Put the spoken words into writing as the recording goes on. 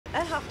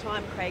At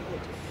half-time, Craig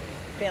looked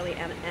fairly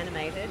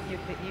animated.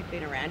 You've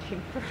been around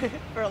him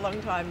for a long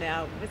time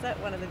now. Was that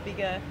one of the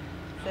bigger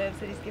serves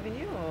that he's given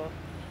you, or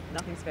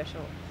nothing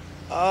special?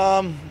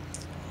 I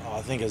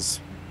think it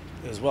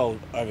was well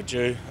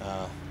overdue.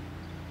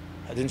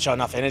 I didn't show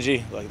enough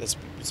energy.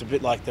 It's a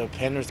bit like the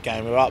Penrith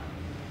game. We were up,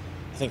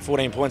 I think,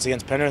 14 points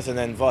against Penrith, and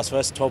then vice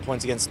versa, 12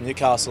 points against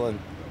Newcastle, and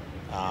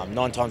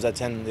 9 times out of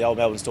 10, the old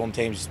Melbourne Storm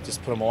teams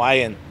just put them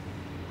away and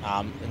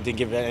didn't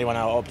give anyone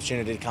an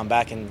opportunity to come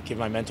back and give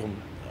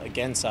momentum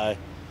again. So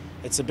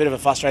it's a bit of a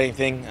frustrating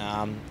thing.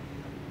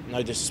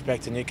 No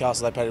disrespect to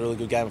Newcastle, they played a really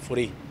good game of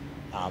footy,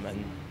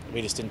 and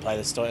we just didn't play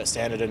the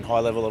standard and high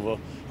level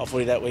of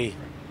footy that we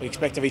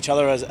expect of each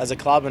other as a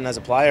club and as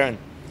a player. And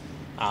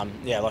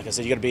like I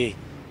said, you've got to be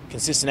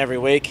consistent every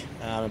week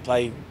and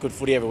play good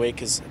footy every week,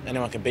 because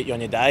anyone can beat you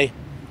on your day.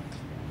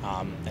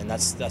 And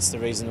that's the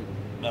reason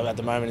at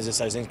the moment, is just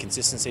those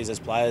inconsistencies as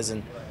players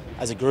and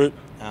as a group.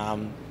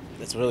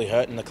 It's really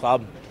hurting the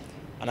club.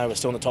 I know we're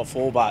still in the top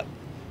 4, but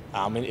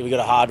we've got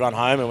a hard run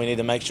home, and we need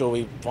to make sure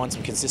we find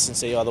some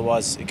consistency.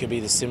 Otherwise, it could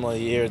be the similar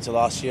year to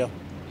last year.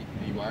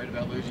 Are you worried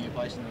about losing your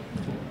place in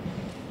the tour?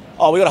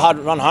 Oh, we got a hard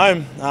run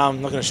home.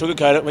 I'm not going to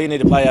sugarcoat it. We need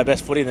to play our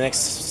best footy in the next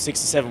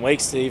 6 to 7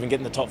 weeks to even get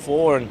in the top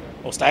 4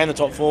 or stay in the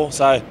top 4.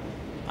 So,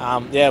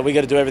 we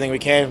got to do everything we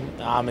can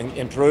and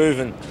improve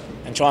and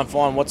try and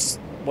find what's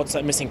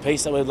that missing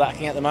piece that we're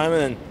lacking at the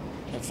moment,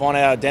 and find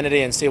our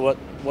identity and see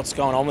what's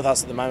going on with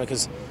us at the moment,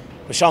 because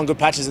we're showing good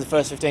patches in the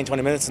first 15,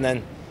 20 minutes and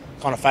then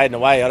kind of fading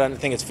away. I don't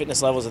think it's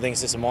fitness levels. I think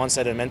it's just a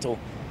mindset and mental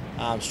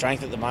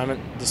strength at the moment.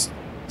 Just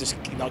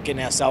not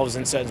getting ourselves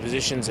in certain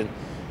positions, and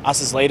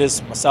us as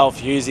leaders, myself,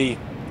 Husey,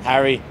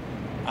 Harry,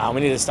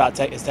 we need to start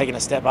taking a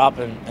step up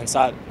and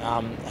start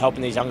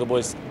helping these younger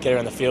boys get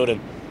around the field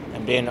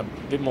and being a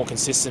bit more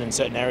consistent in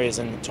certain areas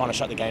and trying to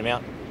shut the game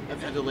out.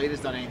 Have the leaders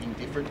done anything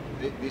different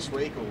this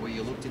week, or will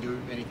you look to do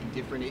anything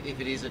different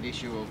if it is an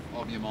issue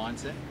of your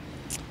mindset?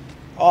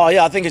 Oh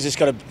yeah, I think it's just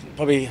got to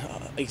probably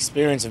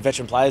experience and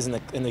veteran players in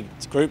the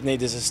group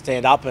need to just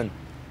stand up and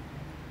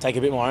take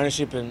a bit more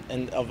ownership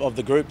of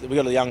the group. We've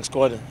got a young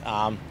squad,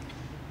 and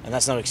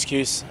that's no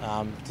excuse.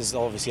 There's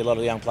obviously a lot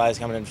of young players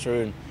coming in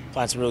through and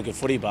playing some really good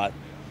footy, but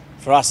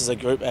for us as a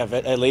group,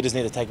 our leaders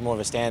need to take more of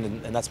a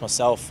stand, and that's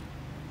myself,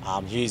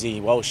 Husey,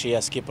 Walsh,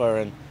 our skipper,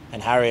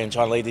 and Harry, and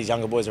trying to lead these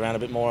younger boys around a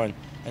bit more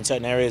in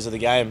certain areas of the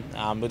game.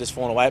 We're just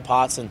falling away at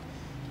parts, and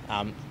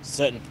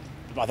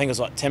I think it was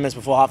like 10 minutes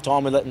before half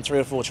time, we let them 3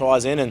 or 4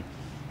 tries in, and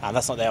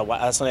that's not our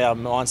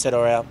mindset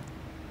or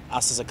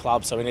us as a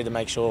club. So we need to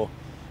make sure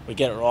we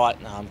get it right,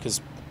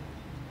 because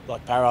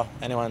like Para,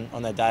 anyone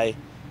on their day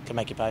can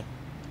make you pay.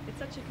 It's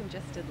such a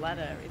congested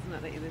ladder, isn't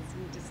it, that there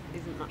just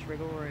isn't much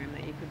wriggle room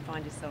that you could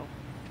find yourself.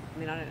 I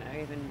mean, I don't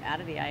know, even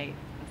out of the 8, I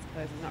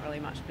suppose there's not really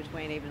much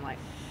between even like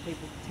teams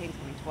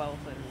coming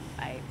 12th and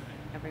 8th.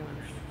 Everyone's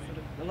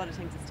a lot of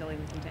teams are still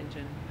in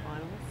contention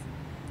finals.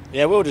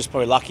 Yeah, we were just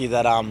probably lucky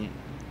that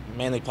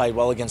Manly played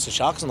well against the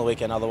Sharks on the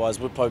weekend. Otherwise,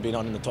 we'd probably be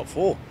not in the top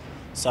 4.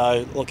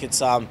 So look, it's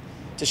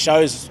just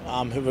shows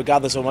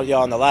regardless of what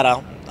you're on the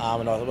ladder,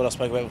 and what I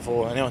spoke about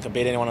before, anyone can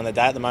beat anyone on the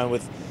day at the moment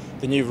with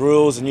the new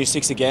rules, the new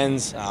 6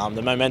 agains,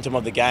 the momentum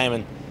of the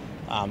game,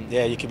 and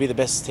you could be the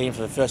best team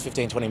for the first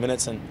 15-20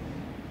 minutes, and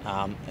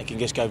it can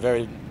just go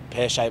very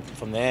pear-shaped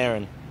from there.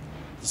 And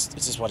it's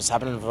just what is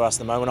happening for us at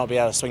the moment. We're not be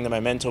able to swing the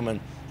momentum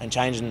and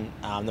changing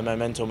the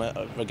momentum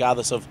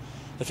regardless of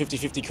the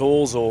 50-50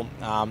 calls or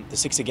the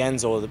 6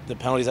 agains or the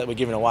penalties that we're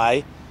giving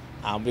away.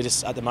 At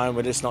the moment,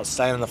 we're just not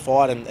staying in the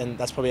fight, and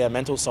that's probably our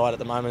mental side at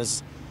the moment,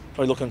 is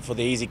probably looking for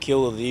the easy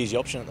kill or the easy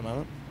option at the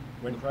moment.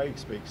 When Craig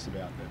speaks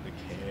about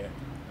the care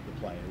of the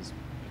players,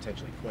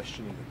 potentially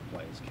questioning the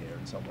players' care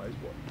in some ways,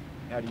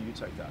 how do you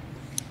take that?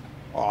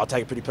 Oh, I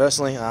take it pretty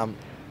personally.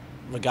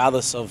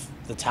 Regardless of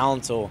the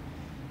talent or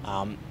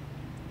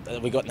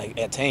that we got in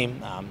our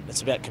team,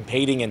 it's about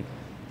competing, and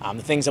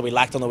the things that we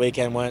lacked on the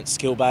weekend weren't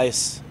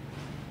skill-based.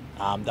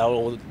 They were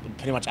all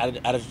pretty much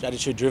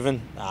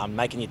attitude-driven,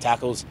 making your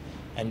tackles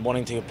and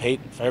wanting to compete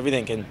for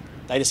everything. And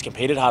they just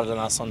competed harder than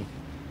us on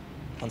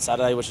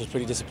Saturday, which was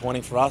pretty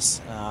disappointing for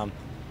us.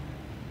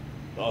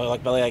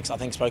 Like Bellyaches, I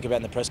think, spoke about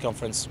in the press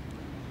conference,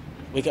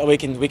 we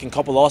can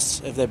cop a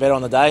loss if they're better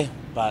on the day.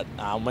 But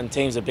when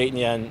teams are beating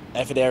you in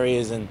effort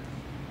areas and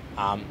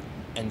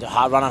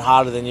running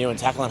harder than you and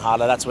tackling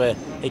harder, that's where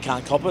he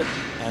can't cop it,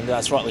 and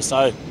that's rightly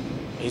so.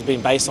 He's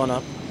been based on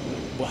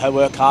a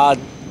work hard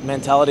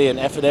mentality and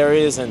effort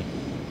areas, and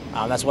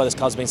that's why this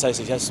club's been so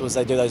successful, is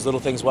they do those little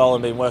things well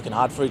and been working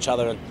hard for each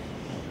other. And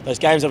those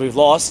games that we've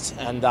lost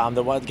and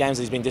the games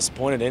that he's been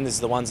disappointed in is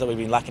the ones that we've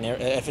been lacking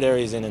effort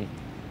areas in. And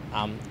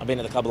I've been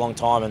at the club a long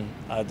time, and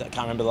I can't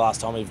remember the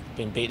last time we've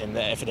been beaten in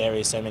the effort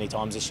areas so many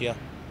times this year.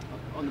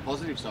 On the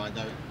positive side,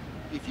 though,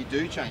 if you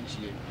do change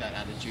that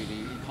attitude, are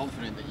you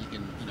confident that you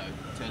can,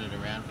 turn it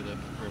around for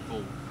a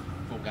full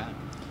game?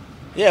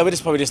 Yeah, we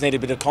probably just need a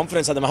bit of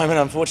confidence at the moment.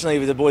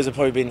 Unfortunately, the boys have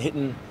probably been hit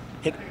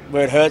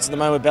where it hurts at the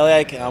moment with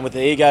bellyache, with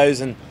the egos,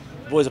 and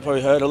the boys are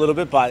probably hurt a little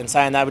bit. But in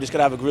saying that, we just got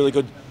to have a really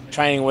good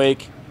training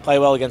week, play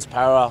well against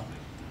Para,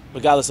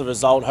 regardless of the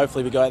result,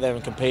 hopefully we go out there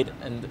and compete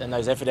in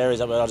those effort areas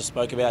that I just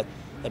spoke about,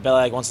 that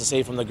Bellagh wants to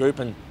see from the group,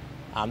 and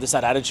just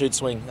that attitude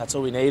swing, that's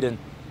all we need. And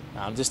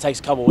just takes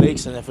a couple of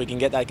weeks, and if we can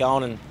get that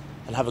going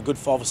and have a good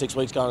 5 or 6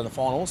 weeks going in the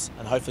finals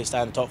and hopefully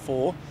stay in the top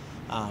 4,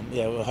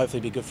 yeah, it will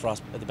hopefully be good for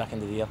us at the back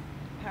end of the year.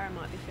 Para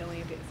might be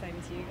feeling a bit the same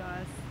as you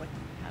guys, like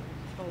had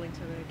falling to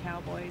the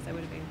Cowboys. They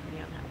would have been pretty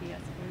unhappy, I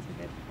suppose, with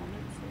their performance.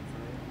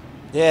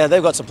 Yeah,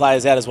 they've got some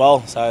players out as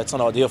well, so it's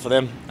not ideal for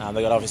them. They've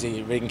got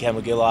obviously Regan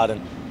Campbell-Gillard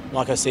and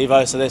Michael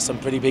Sevo, so there's some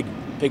pretty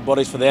big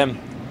bodies for them.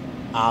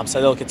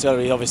 So they'll consider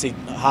it obviously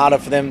harder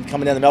for them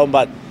coming down to Melbourne,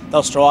 but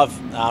they'll strive.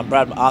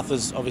 Brad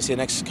Arthur's obviously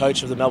an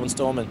ex-coach of the Melbourne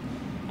Storm, and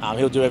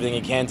he'll do everything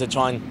he can to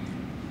try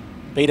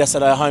and beat us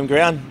at our home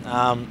ground.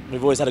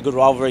 We've always had a good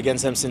rivalry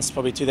against them since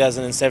probably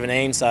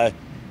 2017, so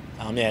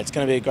yeah, it's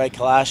going to be a great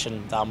clash,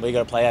 and we've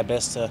got to play our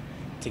best to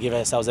give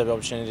ourselves every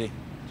opportunity.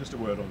 Just a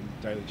word on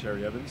Daly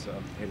Cherry Evans,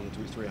 heading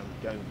into his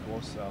 300th game, of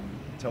course.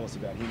 Tell us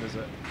about him as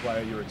a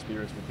player, your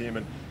experience with him,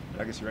 and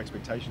I guess your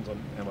expectations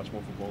on how much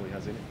more football he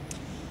has in him.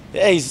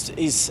 Yeah,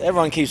 he's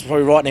everyone keeps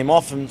probably writing him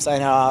off and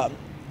saying how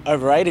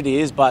overrated he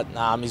is, but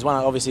he's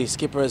won obviously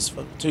skippers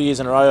for 2 years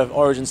in a row of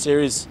Origin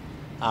Series.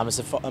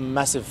 It's a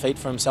massive feat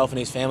for himself and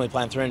his family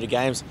playing 300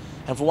 games,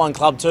 and for one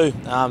club too.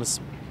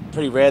 It's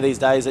pretty rare these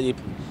days that you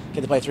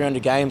get to play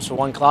 300 games for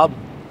one club.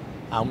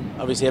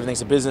 Obviously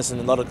everything's a business, and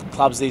a lot of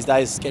clubs these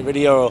days get rid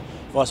of you, or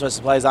vice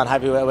versa, players aren't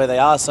happy where they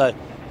are. So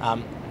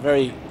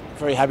very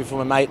happy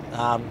for my mate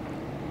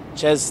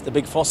Ches, the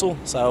big fossil.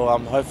 So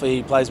hopefully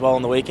he plays well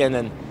on the weekend,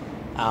 and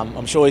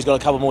I'm sure he's got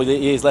a couple more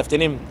years left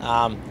in him,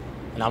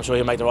 and I'm sure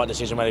he'll make the right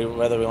decision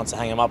whether he wants to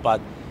hang him up.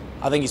 But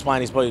I think he's playing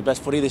his probably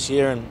best footy this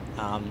year, and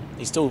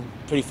he's still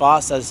pretty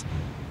fast, as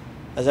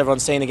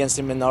everyone's seen against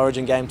him in the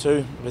Origin game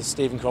too with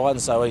Stephen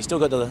Crichton. So he's still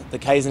got the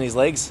K's in his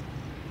legs.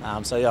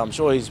 So yeah, I'm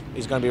sure he's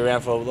going to be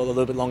around for a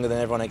little bit longer than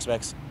everyone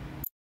expects.